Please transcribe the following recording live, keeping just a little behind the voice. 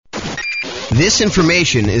This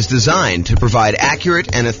information is designed to provide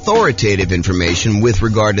accurate and authoritative information with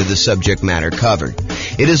regard to the subject matter covered.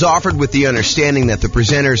 It is offered with the understanding that the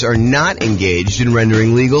presenters are not engaged in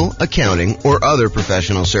rendering legal, accounting, or other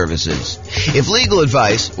professional services. If legal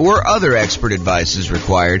advice or other expert advice is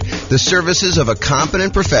required, the services of a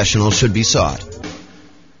competent professional should be sought.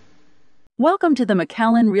 Welcome to the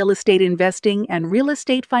McAllen Real Estate Investing and Real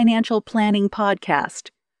Estate Financial Planning Podcast.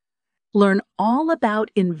 Learn all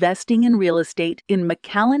about investing in real estate in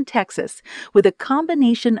McAllen, Texas, with a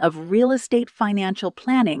combination of real estate financial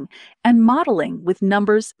planning and modeling with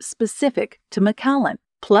numbers specific to McAllen,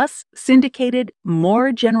 plus syndicated,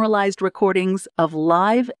 more generalized recordings of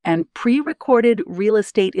live and pre-recorded real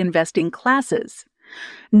estate investing classes.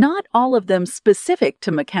 Not all of them specific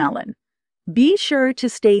to McAllen. Be sure to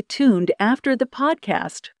stay tuned after the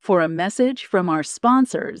podcast for a message from our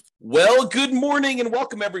sponsors. Well, good morning and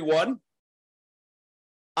welcome, everyone.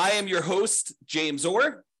 I am your host, James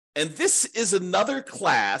Orr, and this is another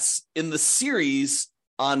class in the series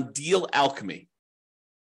on Deal Alchemy.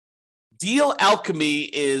 Deal Alchemy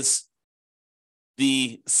is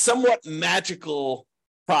the somewhat magical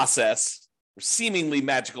process, or seemingly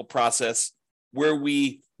magical process, where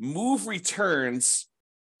we move returns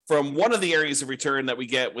from one of the areas of return that we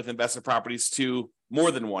get with investment properties to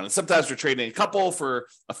more than one. And sometimes we're trading a couple for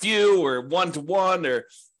a few or one-to-one,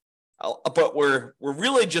 but we're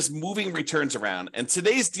really just moving returns around. And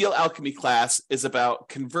today's Deal Alchemy class is about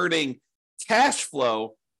converting cash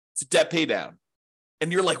flow to debt pay down.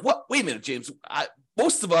 And you're like, what? Wait a minute, James.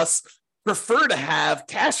 Most of us prefer to have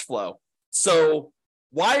cash flow. So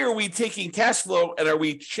why are we taking cash flow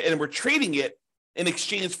and we're trading it in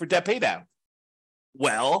exchange for debt pay down?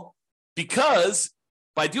 Well, because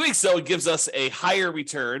by doing so, it gives us a higher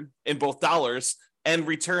return in both dollars and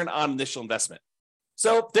return on initial investment.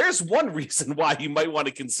 So there's one reason why you might want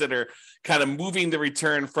to consider kind of moving the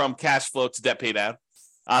return from cash flow to debt pay down.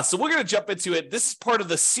 So we're going to jump into it. This is part of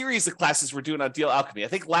the series of classes we're doing on Deal Alchemy. I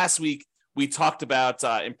think last week we talked about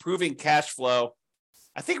improving cash flow.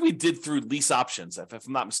 I think we did through lease options, if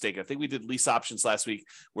I'm not mistaken. I think we did lease options last week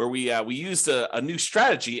where we used a new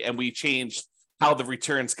strategy and we changed how the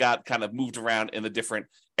returns got kind of moved around in the different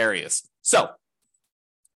areas. So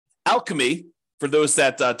alchemy, for those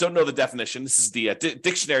that don't know the definition, this is the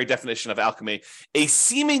dictionary definition of alchemy, a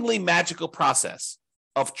seemingly magical process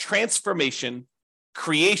of transformation,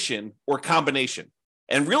 creation, or combination.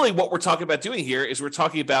 And really what we're talking about doing here is we're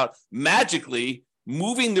talking about magically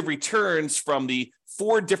moving the returns from the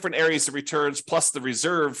 4 different areas of returns plus the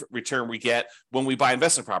reserve return we get when we buy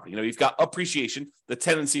investment property. You've got appreciation, the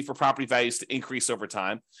tendency for property values to increase over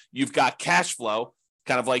time. You've got cash flow,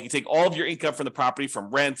 kind of like you take all of your income from the property, from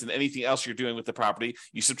rent and anything else you're doing with the property.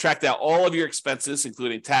 You subtract out all of your expenses,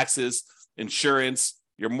 including taxes, insurance,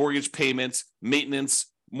 your mortgage payments, maintenance,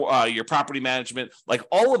 your property management, like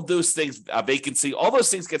all of those things, vacancy, all those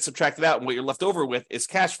things get subtracted out. And what you're left over with is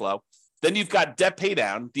cash flow. Then you've got debt pay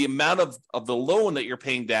down, the amount of the loan that you're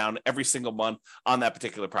paying down every single month on that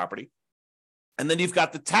particular property. And then you've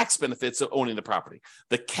got the tax benefits of owning the property.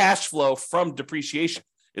 The cash flow from depreciation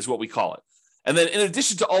is what we call it. And then in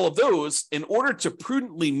addition to all of those, in order to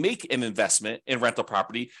prudently make an investment in rental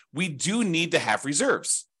property, we do need to have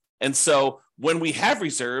reserves. And so when we have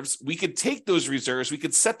reserves, we could take those reserves, we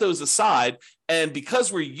could set those aside. And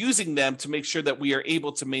because we're using them to make sure that we are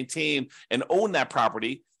able to maintain and own that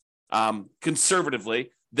property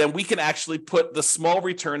conservatively, then we can actually put the small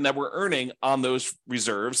return that we're earning on those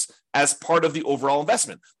reserves as part of the overall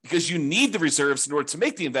investment. Because you need the reserves in order to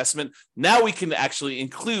make the investment, now we can actually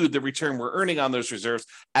include the return we're earning on those reserves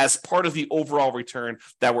as part of the overall return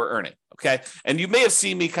that we're earning, okay? And you may have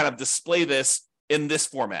seen me kind of display this in this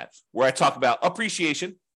format, where I talk about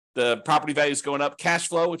appreciation, the property value is going up, cash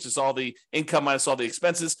flow, which is all the income minus all the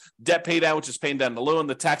expenses, debt pay down, which is paying down the loan,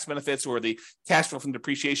 the tax benefits or the cash flow from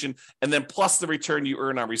depreciation, and then plus the return you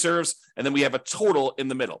earn on reserves. And then we have a total in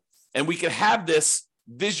the middle. And we can have this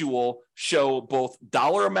visual show both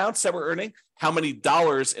dollar amounts that we're earning, how many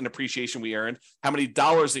dollars in appreciation we earned, how many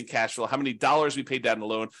dollars in cash flow, how many dollars we paid down the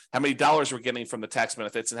loan, how many dollars we're getting from the tax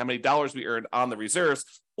benefits, and how many dollars we earned on the reserves.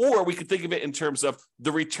 Or we could think of it in terms of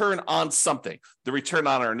the return on something, the return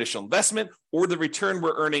on our initial investment, or the return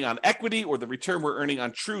we're earning on equity, or the return we're earning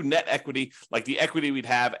on true net equity, like the equity we'd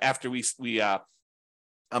have after we sell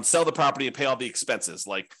the property and pay all the expenses,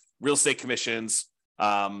 like real estate commissions,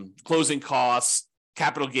 closing costs,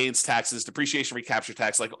 capital gains taxes, depreciation recapture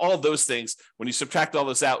tax, like all of those things. When you subtract all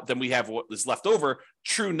those out, then we have what is left over,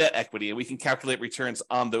 true net equity, and we can calculate returns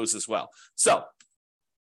on those as well. So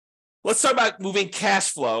let's talk about moving cash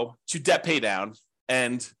flow to debt pay down.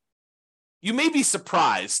 And you may be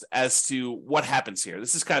surprised as to what happens here.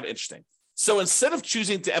 This is kind of interesting. So instead of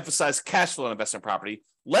choosing to emphasize cash flow on investment property,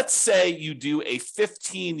 let's say you do a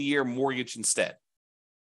 15-year mortgage instead.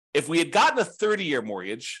 If we had gotten a 30-year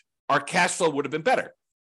mortgage, our cash flow would have been better.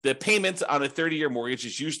 The payment on a 30-year mortgage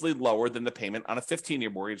is usually lower than the payment on a 15-year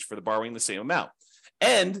mortgage for the borrowing the same amount.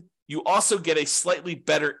 And you also get a slightly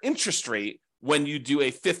better interest rate when you do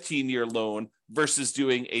a 15-year loan versus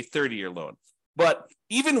doing a 30-year loan. But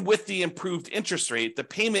even with the improved interest rate, the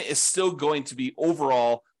payment is still going to be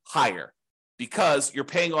overall higher because you're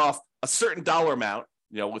paying off a certain dollar amount.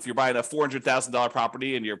 If you're buying a $400,000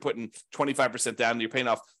 property and you're putting 25% down, and you're paying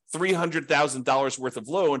off $300,000 worth of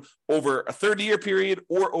loan over a 30-year period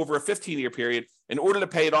or over a 15-year period. In order to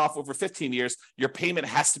pay it off over 15 years, your payment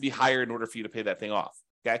has to be higher in order for you to pay that thing off.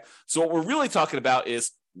 Okay. So what we're really talking about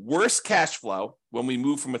is worse cash flow when we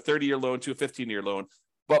move from a 30-year loan to a 15-year loan,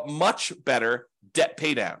 but much better debt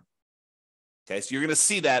pay down. Okay. So you're going to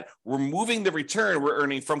see that we're moving the return we're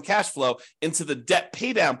earning from cash flow into the debt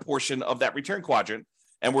pay down portion of that return quadrant.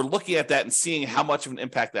 And we're looking at that and seeing how much of an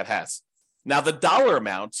impact that has. Now, the dollar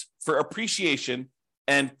amount for appreciation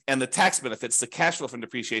and the tax benefits, the cash flow from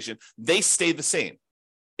depreciation, they stay the same.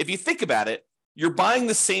 If you think about it, you're buying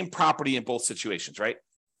the same property in both situations, right?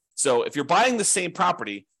 So if you're buying the same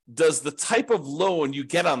property, does the type of loan you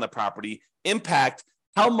get on the property impact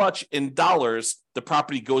how much in dollars the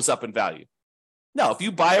property goes up in value? No, if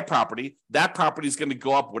you buy a property, that property is going to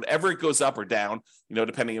go up whatever it goes up or down,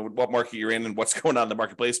 depending on what market you're in and what's going on in the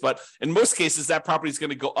marketplace. But in most cases, that property is going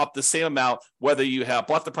to go up the same amount, whether you have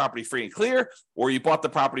bought the property free and clear, or you bought the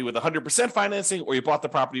property with 100% financing, or you bought the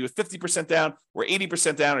property with 50% down or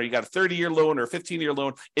 80% down, or you got a 30-year loan or a 15-year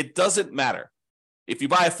loan. It doesn't matter. If you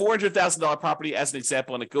buy a $400,000 property, as an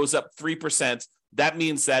example, and it goes up 3%, that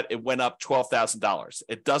means that it went up $12,000.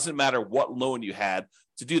 It doesn't matter what loan you had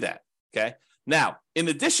to do that, okay? Now, in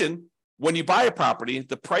addition, when you buy a property,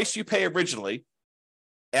 the price you pay originally,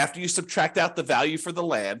 after you subtract out the value for the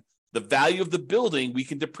land, the value of the building we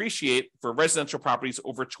can depreciate for residential properties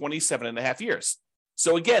over 27 and a half years.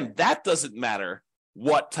 So again, that doesn't matter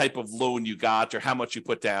what type of loan you got or how much you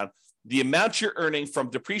put down. The amount you're earning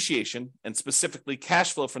from depreciation, and specifically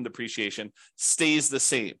cash flow from depreciation, stays the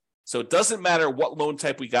same. So it doesn't matter what loan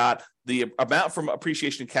type we got, the amount from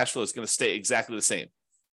appreciation and cash flow is going to stay exactly the same.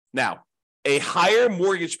 Now, a higher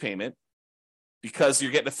mortgage payment, because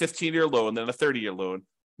you're getting a 15-year loan than a 30-year loan,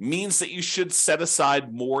 means that you should set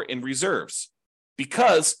aside more in reserves.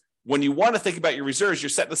 Because when you want to think about your reserves, you're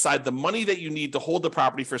setting aside the money that you need to hold the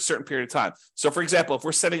property for a certain period of time. So, for example, if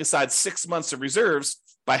we're setting aside 6 months of reserves,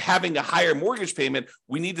 by having a higher mortgage payment,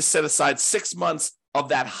 we need to set aside 6 months of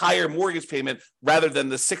that higher mortgage payment rather than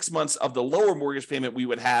the 6 months of the lower mortgage payment we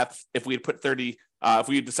would have if we had put if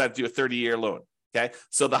we decided to do a 30-year loan. Okay,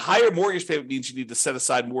 so the higher mortgage payment means you need to set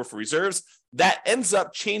aside more for reserves. That ends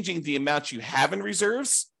up changing the amount you have in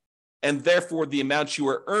reserves and therefore the amount you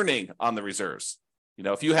are earning on the reserves.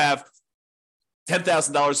 If you have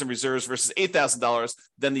 $10,000 in reserves versus $8,000,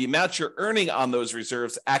 then the amount you're earning on those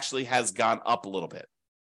reserves actually has gone up a little bit.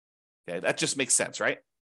 Okay, that just makes sense, right?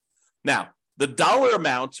 Now, the dollar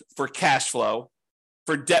amount for cash flow,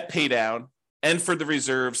 for debt pay down, and for the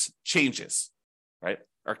reserves changes, right?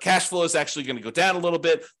 Our cash flow is actually going to go down a little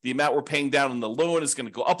bit. The amount we're paying down on the loan is going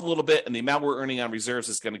to go up a little bit, and the amount we're earning on reserves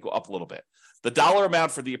is going to go up a little bit. The dollar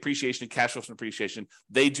amount for the appreciation and cash flow from appreciation,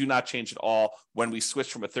 they do not change at all when we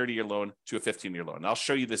switch from a 30-year loan to a 15-year loan. And I'll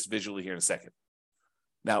show you this visually here in a second.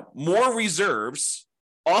 Now, more reserves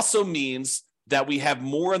also means that we have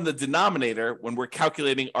more in the denominator when we're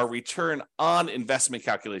calculating our return on investment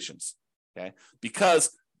calculations, okay?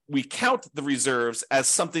 Because we count the reserves as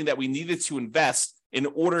something that we needed to invest in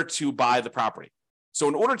order to buy the property. So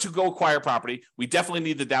in order to go acquire property, we definitely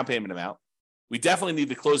need the down payment amount. We definitely need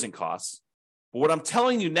the closing costs. But what I'm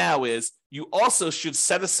telling you now is you also should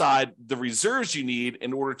set aside the reserves you need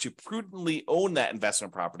in order to prudently own that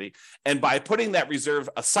investment property. And by putting that reserve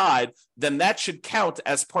aside, then that should count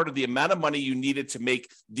as part of the amount of money you needed to make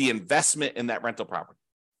the investment in that rental property.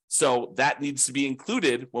 So that needs to be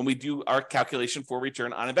included when we do our calculation for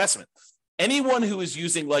return on investment. Anyone who is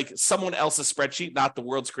using like someone else's spreadsheet, not the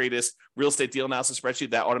world's greatest real estate deal analysis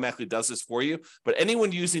spreadsheet that automatically does this for you, but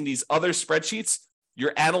anyone using these other spreadsheets,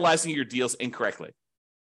 you're analyzing your deals incorrectly.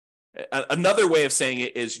 Another way of saying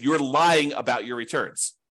it is you're lying about your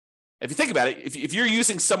returns. If you think about it, if you're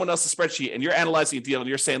using someone else's spreadsheet and you're analyzing a deal and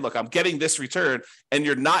you're saying, look, I'm getting this return, and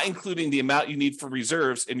you're not including the amount you need for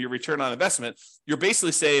reserves in your return on investment, you're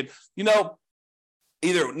basically saying,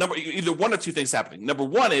 either one or two things happening. Number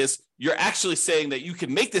one is you're actually saying that you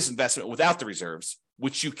can make this investment without the reserves,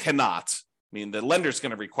 which you cannot. I mean, the lender's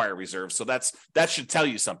going to require reserves. So that should tell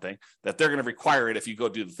you something, that they're going to require it if you go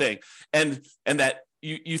do the thing. And that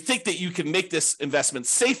you think that you can make this investment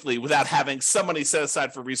safely without having some money set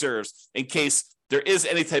aside for reserves in case there is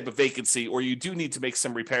any type of vacancy, or you do need to make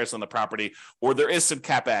some repairs on the property, or there is some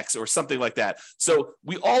CapEx or something like that. So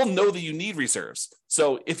we all know that you need reserves.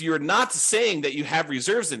 So if you're not saying that you have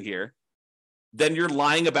reserves in here, then you're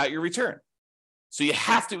lying about your return. So you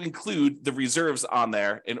have to include the reserves on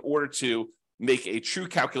there in order to make a true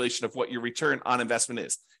calculation of what your return on investment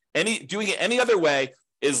is. Doing it any other way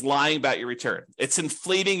is lying about your return. It's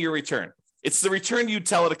inflating your return. It's the return you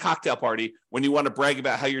tell at a cocktail party when you want to brag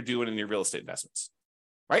about how you're doing in your real estate investments,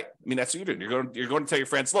 right? I mean, that's what you're doing. You're going to tell your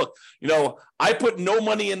friends, look, I put no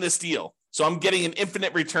money in this deal, so I'm getting an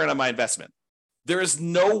infinite return on my investment. There is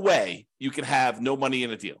no way you can have no money in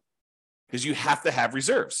a deal because you have to have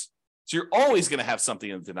reserves. So you're always going to have something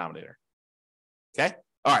in the denominator. Okay?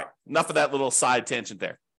 All right. Enough of that little side tangent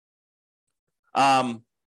there.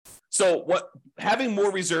 So what having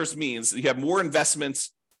more reserves means, you have more investments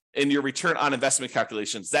in your return on investment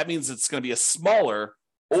calculations. That means it's going to be a smaller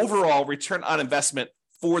overall return on investment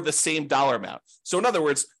for the same dollar amount. So in other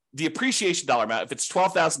words, the appreciation dollar amount, if it's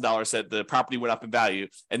 $12,000 that the property went up in value,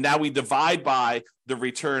 and now we divide by the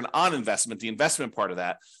return on investment, the investment part of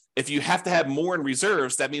that, if you have to have more in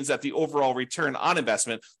reserves, that means that the overall return on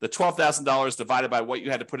investment, the $12,000 divided by what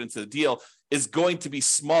you had to put into the deal, is going to be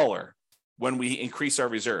smaller when we increase our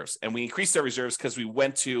reserves. And we increased our reserves because we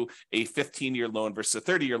went to a 15-year loan versus a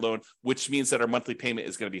 30-year loan, which means that our monthly payment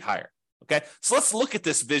is going to be higher. Okay, so let's look at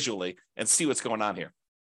this visually and see what's going on here.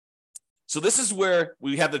 So this is where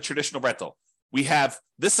we have the traditional rental. We have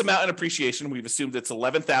this amount in appreciation. We've assumed it's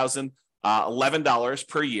 $11,011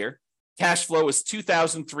 per year. Cash flow is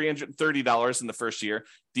 $2,330 in the first year.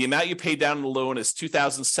 The amount you pay down in the loan is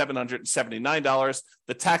 $2,779.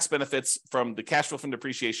 The tax benefits from the cash flow from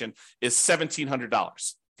depreciation is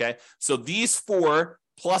 $1,700. Okay, so these four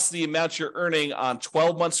plus the amount you're earning on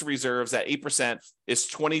 12 months of reserves at 8% is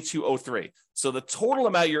 $2,203. So the total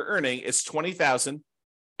amount you're earning is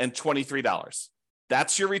 $20,023.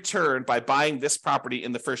 That's your return by buying this property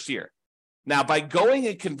in the first year. Now, by going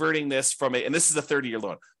and converting this and this is a 30-year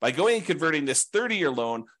loan, by going and converting this 30-year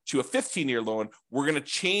loan to a 15-year loan, we're going to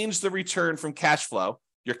change the return from cash flow.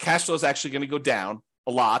 Your cash flow is actually going to go down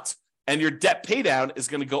a lot, and your debt pay down is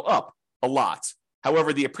going to go up a lot.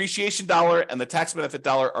 However, the appreciation dollar and the tax benefit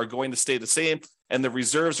dollar are going to stay the same, and the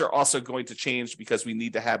reserves are also going to change because we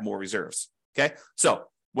need to have more reserves. Okay, so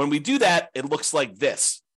when we do that, it looks like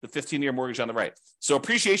this, the 15-year mortgage on the right. So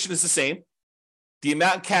appreciation is the same. The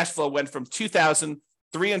amount in cash flow went from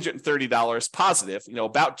 $2,330 positive,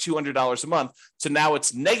 about $200 a month, to now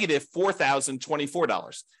it's negative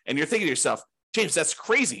 $4,024. And you're thinking to yourself, James, that's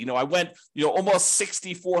crazy. I went, almost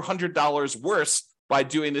 $6,400 worse by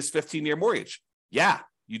doing this 15-year mortgage. Yeah,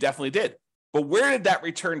 you definitely did. But where did that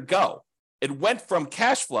return go? It went from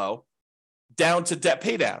cash flow down to debt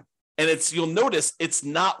pay down. And you'll notice it's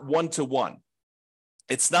not one-to-one.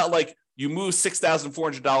 It's not like you move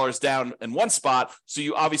 $6,400 down in one spot, so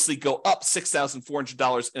you obviously go up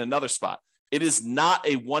 $6,400 in another spot. It is not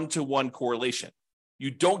a one-to-one correlation.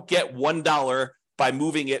 You don't get $1 by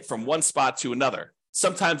moving it from one spot to another.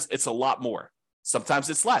 Sometimes it's a lot more. Sometimes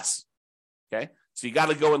it's less. Okay, so you got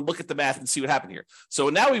to go and look at the math and see what happened here. So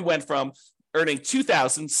now we went from earning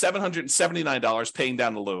 $2,779 paying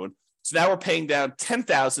down the loan, so now we're paying down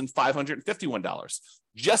 $10,551.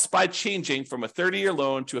 Just by changing from a 30-year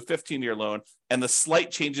loan to a 15-year loan and the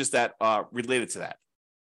slight changes that are related to that.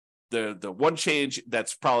 The one change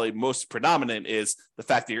that's probably most predominant is the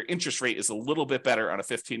fact that your interest rate is a little bit better on a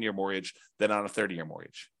 15-year mortgage than on a 30-year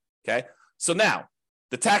mortgage. Okay, so now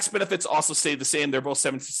the tax benefits also stay the same. They're both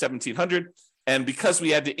 $1,700. And because we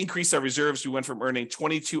had to increase our reserves, we went from earning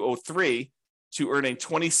 $2,203 to earning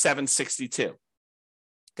 $2,762.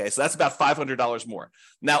 Okay, so that's about $500 more.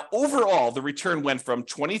 Now, overall, the return went from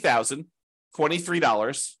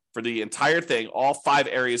 $20,023 for the entire thing, all 5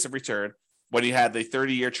 areas of return, when you had the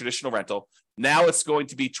 30-year traditional rental. Now it's going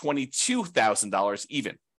to be $22,000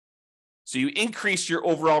 even. So you increase your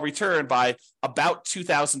overall return by about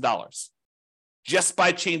 $2,000 just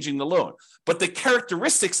by changing the loan. But the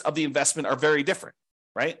characteristics of the investment are very different,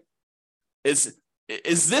 right? Is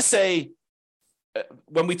this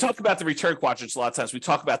when we talk about the return quadrants, a lot of times we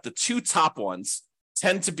talk about the 2 top ones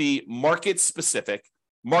tend to be market specific,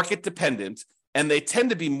 market dependent, and they tend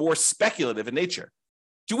to be more speculative in nature.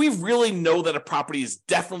 Do we really know that a property is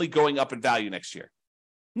definitely going up in value next year?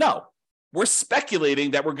 No. we're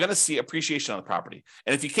speculating that we're going to see appreciation on the property.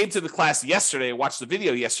 And if you came to the class yesterday and watched the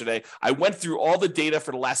video yesterday, I went through all the data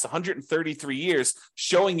for the last 133 years,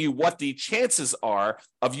 showing you what the chances are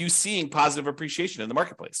of you seeing positive appreciation in the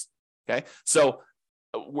marketplace. Okay, so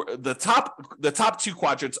the top two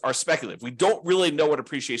quadrants are speculative. We don't really know what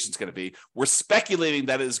appreciation is going to be. We're speculating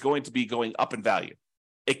that it is going to be going up in value.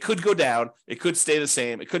 It could go down. It could stay the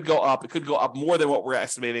same. It could go up. It could go up more than what we're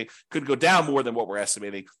estimating. It could go down more than what we're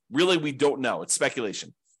estimating. Really, we don't know. It's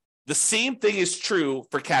speculation. The same thing is true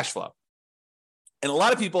for cash flow. And a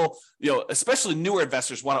lot of people, especially newer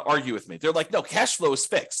investors, want to argue with me. They're like, no, cash flow is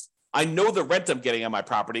fixed. I know the rent I'm getting on my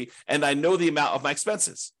property, and I know the amount of my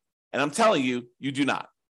expenses. And I'm telling you, you do not.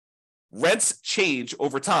 Rents change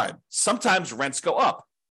over time. Sometimes rents go up.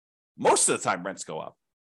 Most of the time, rents go up.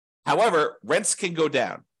 However, rents can go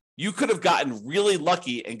down. You could have gotten really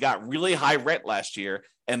lucky and got really high rent last year.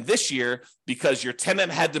 And this year, because your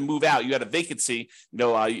tenant had to move out, you had a vacancy,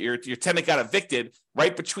 your tenant got evicted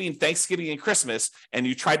right between Thanksgiving and Christmas, and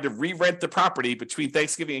you tried to re-rent the property between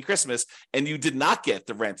Thanksgiving and Christmas, and you did not get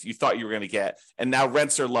the rent you thought you were going to get, and now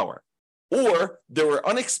rents are lower. Or there were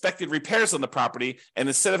unexpected repairs on the property, and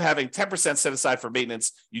instead of having 10% set aside for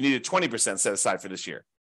maintenance, you needed 20% set aside for this year.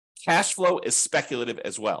 Cash flow is speculative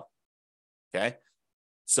as well. Okay,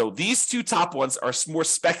 so these two top ones are more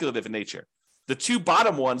speculative in nature. The two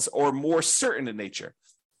bottom ones are more certain in nature.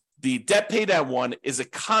 The debt paydown one is a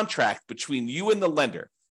contract between you and the lender.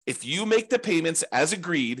 If you make the payments as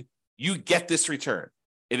agreed, you get this return.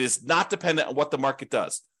 It is not dependent on what the market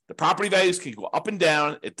does. The property values can go up and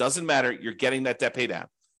down. It doesn't matter. You're getting that debt paydown.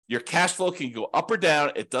 Your cash flow can go up or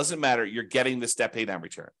down. It doesn't matter. You're getting this debt paydown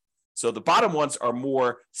return. So the bottom ones are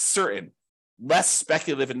more certain, less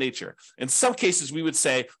speculative in nature. In some cases, we would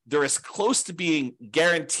say they're as close to being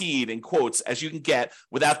guaranteed, in quotes, as you can get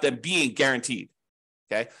without them being guaranteed.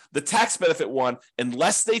 Okay. The tax benefit one,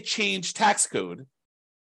 unless they change tax code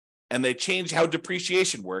and they change how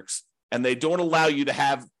depreciation works, and they don't allow you to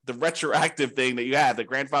have the retroactive thing that you had, the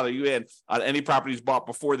grandfather you in on any properties bought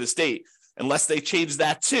before this date, unless they change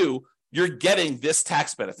that too, you're getting this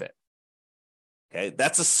tax benefit. Okay.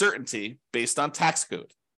 That's a certainty based on tax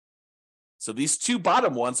code. So these two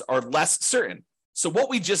bottom ones are less certain. So what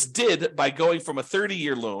we just did by going from a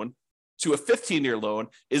 30-year loan to a 15-year loan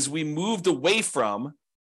is we moved away from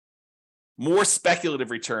more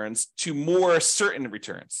speculative returns to more certain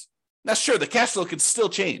returns. Now, sure, the cash flow can still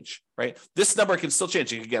change, right? This number can still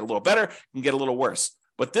change. It can get a little better, it can get a little worse.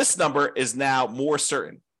 But this number is now more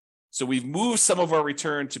certain. So we've moved some of our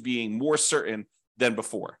return to being more certain than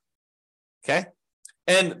before. Okay?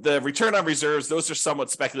 And the return on reserves, those are somewhat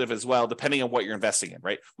speculative as well, depending on what you're investing in,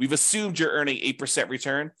 right? We've assumed you're earning 8%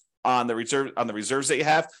 return on the reserves that you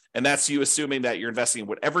have, and that's you assuming that you're investing in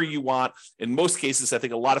whatever you want. In most cases, I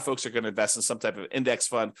think a lot of folks are going to invest in some type of index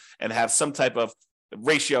fund and have some type of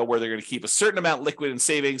ratio where they're going to keep a certain amount liquid in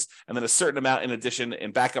savings and then a certain amount in addition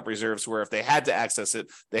in backup reserves, where if they had to access it,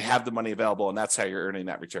 they have the money available, and that's how you're earning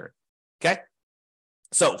that return. Okay?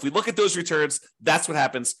 So if we look at those returns, that's what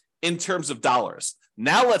happens in terms of dollars.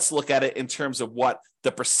 Now let's look at it in terms of what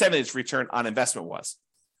the percentage return on investment was.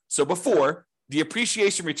 So before, the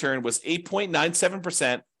appreciation return was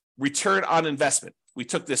 8.97% return on investment. We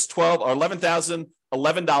took this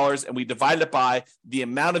 $11,011 and we divided it by the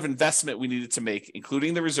amount of investment we needed to make,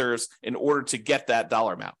 including the reserves, in order to get that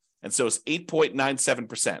dollar amount. And so it's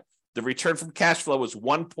 8.97%. The return from cash flow was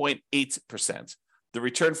 1.8%. The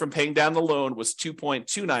return from paying down the loan was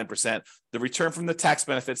 2.29%. The return from the tax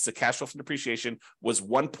benefits, the cash flow from depreciation, was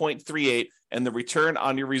 1.38%, and the return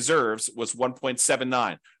on your reserves was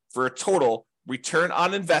 1.79%, for a total return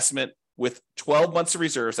on investment with 12 months of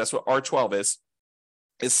reserves, that's what R12 is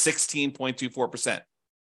 16.24%.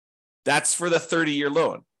 That's for the 30-year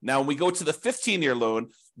loan. Now, when we go to the 15-year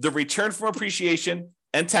loan, the return from appreciation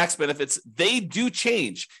and tax benefits, they do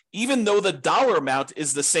change, even though the dollar amount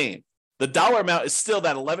is the same. The dollar amount is still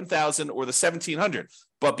that $11,000 or the $1,700,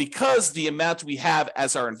 but because the amount we have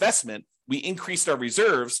as our investment, we increased our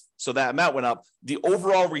reserves, so that amount went up. The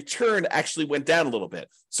overall return actually went down a little bit.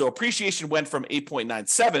 So appreciation went from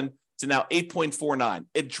 8.97 to now 8.49.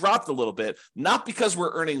 It dropped a little bit, not because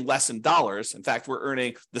we're earning less in dollars. In fact, we're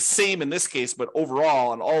earning the same in this case, but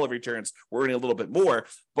overall on all of returns, we're earning a little bit more.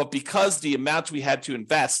 But because the amount we had to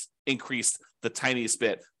invest increased the tiniest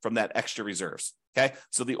bit from that extra reserves. Okay,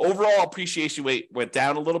 so the overall appreciation rate went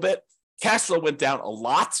down a little bit. Cash flow went down a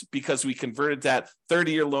lot because we converted that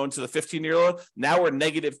 30-year loan to the 15-year loan. Now we're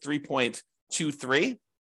negative 3.23.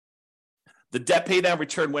 The debt paydown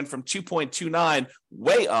return went from 2.29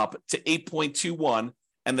 way up to 8.21,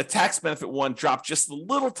 and the tax benefit one dropped just the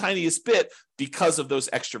little tiniest bit because of those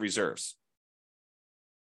extra reserves.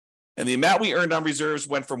 And the amount we earned on reserves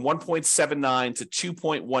went from 1.79 to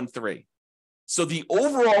 2.13. So the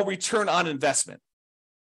overall return on investment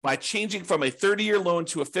by changing from a 30-year loan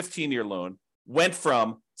to a 15-year loan went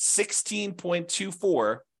from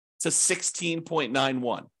 16.24 to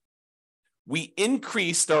 16.91. We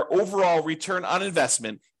increased our overall return on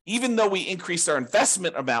investment, even though we increased our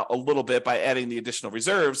investment amount a little bit by adding the additional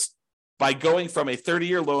reserves, by going from a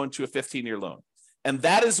 30-year loan to a 15-year loan. And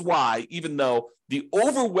that is why, even though the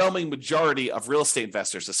overwhelming majority of real estate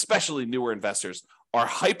investors, especially newer investors, are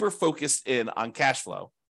hyper-focused in on cash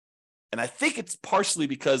flow, and I think it's partially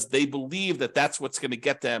because they believe that that's what's going to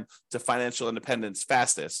get them to financial independence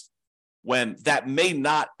fastest, when that may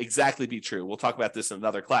not exactly be true. We'll talk about this in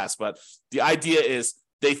another class, but the idea is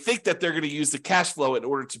they think that they're going to use the cash flow in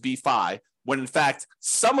order to be FI, when in fact,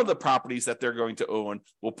 some of the properties that they're going to own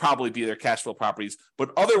will probably be their cash flow properties,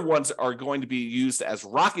 but other ones are going to be used as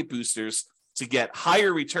rocket boosters to get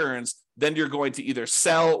higher returns. Then you're going to either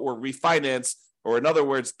sell or refinance, or in other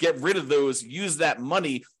words, get rid of those, use that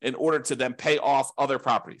money in order to then pay off other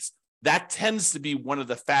properties. That tends to be one of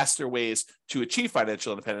the faster ways to achieve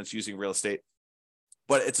financial independence using real estate.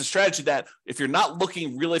 But it's a strategy that if you're not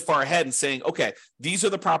looking really far ahead and saying, okay, these are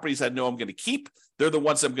the properties I know I'm going to keep, they're the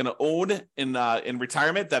ones I'm going to own in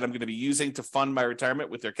retirement that I'm going to be using to fund my retirement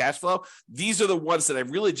with their cash flow. These are the ones that I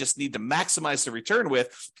really just need to maximize the return with,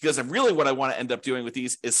 because really what I want to end up doing with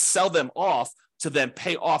these is sell them off to then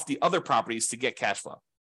pay off the other properties to get cash flow.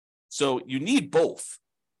 So you need both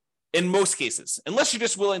in most cases, unless you're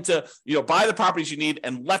just willing to, buy the properties you need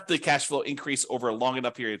and let the cash flow increase over a long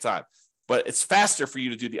enough period of time. But it's faster for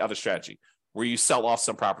you to do the other strategy, where you sell off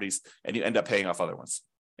some properties and you end up paying off other ones.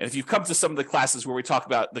 And if you've come to some of the classes where we talk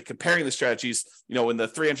about the comparing the strategies, in the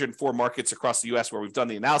 304 markets across the US where we've done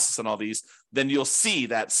the analysis on all these, then you'll see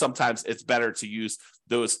that sometimes it's better to use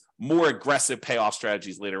those more aggressive payoff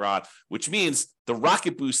strategies later on, which means the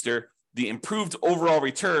rocket booster, the improved overall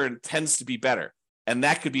return tends to be better. And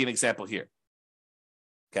that could be an example here.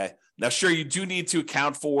 Okay. Now, sure, you do need to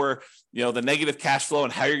account for, the negative cash flow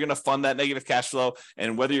and how you're going to fund that negative cash flow,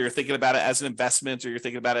 and whether you're thinking about it as an investment or you're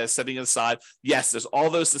thinking about it as setting it aside. Yes, there's all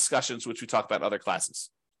those discussions, which we talk about in other classes.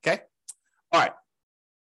 Okay. All right.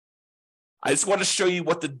 I just want to show you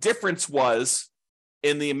what the difference was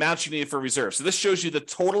in the amount you needed for reserve. So this shows you the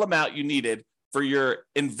total amount you needed for your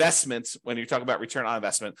investments when you're talking about return on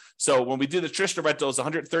investment. So when we do the traditional rental, it's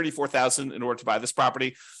 $134,000 in order to buy this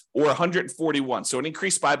property, or $141,000. So it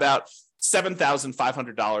increased by about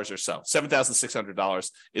 $7,500 or so.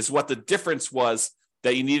 $7,600 is what the difference was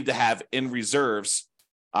that you needed to have in reserves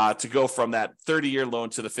to go from that 30-year loan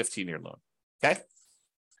to the 15-year loan. Okay.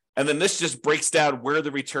 And then this just breaks down where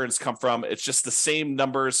the returns come from. It's just the same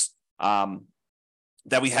numbers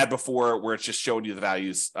that we had before, where it's just showing you the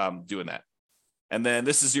values doing that. And then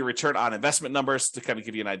this is your return on investment numbers to kind of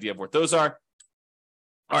give you an idea of what those are.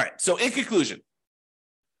 All right. So in conclusion,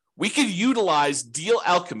 we could utilize deal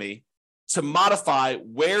alchemy to modify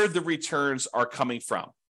where the returns are coming from.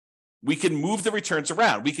 We can move the returns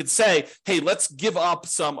around. We could say, hey, let's give up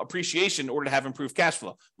some appreciation in order to have improved cash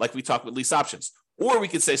flow, like we talked with lease options. Or we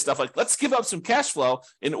could say stuff like, let's give up some cash flow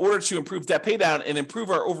in order to improve debt pay down and improve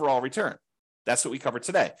our overall return. That's what we covered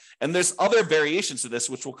today. And there's other variations of this,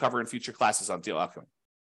 which we'll cover in future classes on deal alchemy.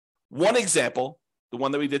 One example, the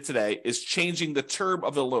one that we did today, is changing the term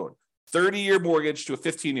of the loan, 30-year mortgage to a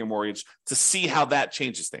 15-year mortgage, to see how that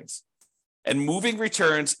changes things. And moving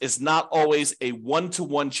returns is not always a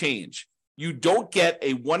one-to-one change. You don't get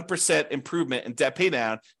a 1% improvement in debt pay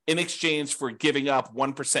down in exchange for giving up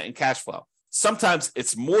 1% in cash flow. Sometimes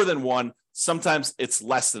it's more than one, sometimes it's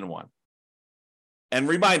less than one. And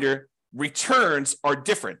reminder, returns are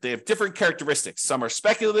different. They have different characteristics. Some are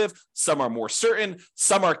speculative, some are more certain,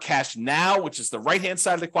 some are cash now, which is the right-hand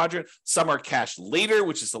side of the quadrant, some are cash later,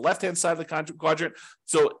 which is the left-hand side of the quadrant.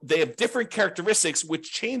 So they have different characteristics,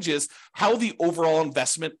 which changes how the overall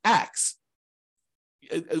investment acts.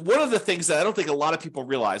 One of the things that I don't think a lot of people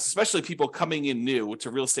realize, especially people coming in new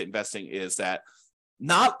to real estate investing, is that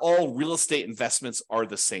not all real estate investments are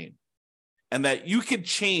the same, and that you can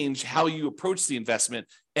change how you approach the investment,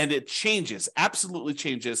 and it changes, absolutely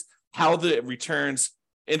changes how the returns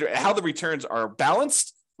are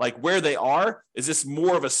balanced, like where they are. Is this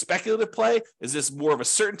more of a speculative play? Is this more of a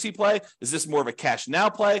certainty play? Is this more of a cash now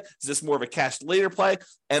play? Is this more of a cash later play?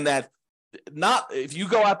 And that not, if you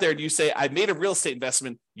go out there and you say, I made a real estate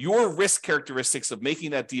investment, your risk characteristics of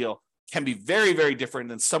making that deal can be very, very different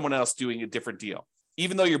than someone else doing a different deal,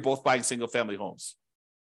 even though you're both buying single family homes.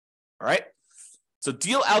 All right. So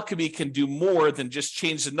deal alchemy can do more than just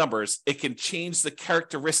change the numbers. It can change the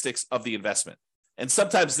characteristics of the investment. And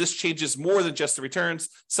sometimes this changes more than just the returns.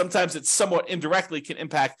 Sometimes it somewhat indirectly can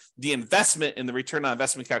impact the investment in the return on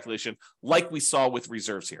investment calculation, like we saw with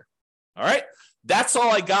reserves here. All right, that's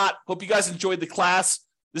all I got. Hope you guys enjoyed the class.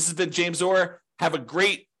 This has been James Orr. Have a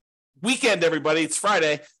great weekend, everybody. It's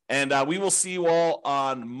Friday, and we will see you all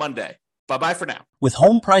on Monday. Bye-bye for now. With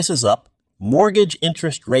home prices up, mortgage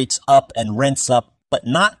interest rates up, and rents up, but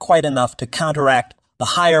not quite enough to counteract the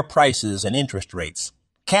higher prices and interest rates,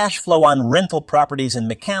 cash flow on rental properties in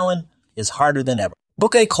McAllen is harder than ever.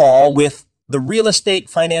 Book a call with the Real Estate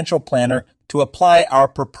Financial Planner to apply our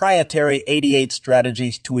proprietary 88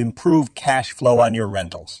 strategies to improve cash flow on your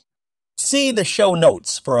rentals. See the show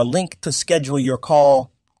notes for a link to schedule your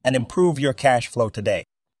call and improve your cash flow today.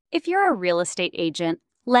 If you're a real estate agent,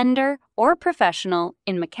 lender, or professional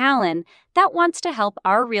in McAllen that wants to help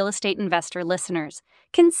our real estate investor listeners,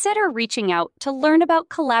 consider reaching out to learn about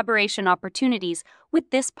collaboration opportunities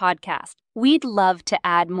with this podcast. We'd love to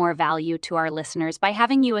add more value to our listeners by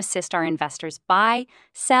having you assist our investors buy,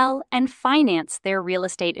 sell, and finance their real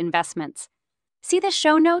estate investments. See the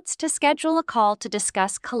show notes to schedule a call to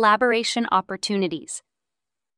discuss collaboration opportunities.